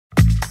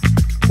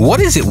What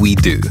is it we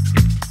do?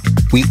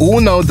 We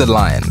all know the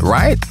line,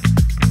 right?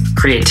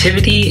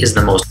 Creativity is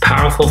the most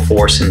powerful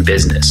force in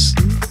business.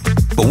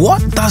 But what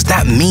does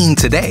that mean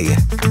today?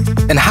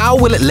 And how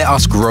will it let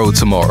us grow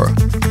tomorrow?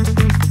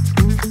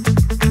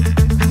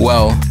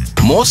 Well,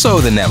 more so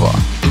than ever,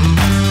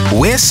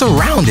 we're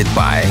surrounded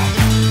by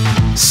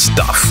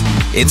stuff.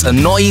 It's a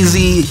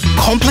noisy,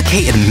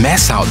 complicated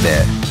mess out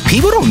there.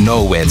 People don't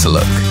know where to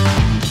look.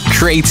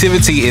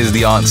 Creativity is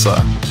the answer,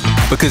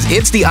 because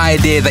it's the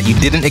idea that you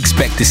didn't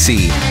expect to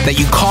see, that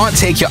you can't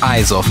take your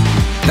eyes off.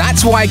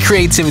 That's why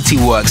creativity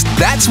works.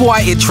 That's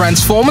why it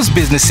transforms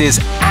businesses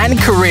and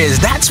careers.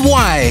 That's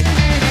why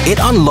it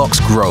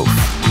unlocks growth.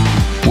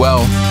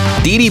 Well,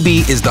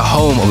 DDB is the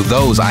home of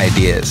those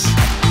ideas.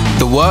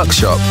 The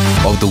workshop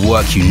of the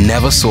work you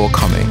never saw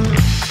coming.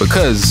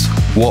 Because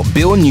what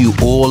Bill knew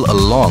all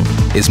along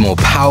is more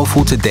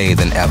powerful today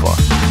than ever.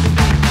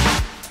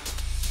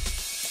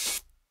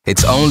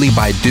 It's only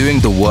by doing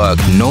the work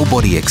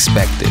nobody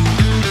expected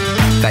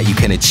that you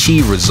can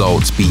achieve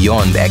results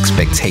beyond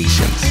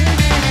expectations.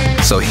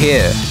 So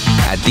here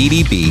at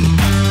DDB,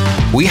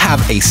 we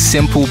have a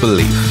simple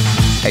belief,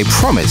 a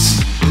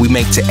promise we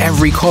make to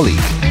every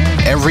colleague,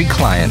 every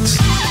client,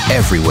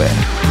 everywhere.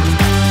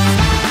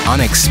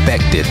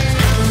 Unexpected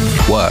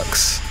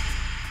works.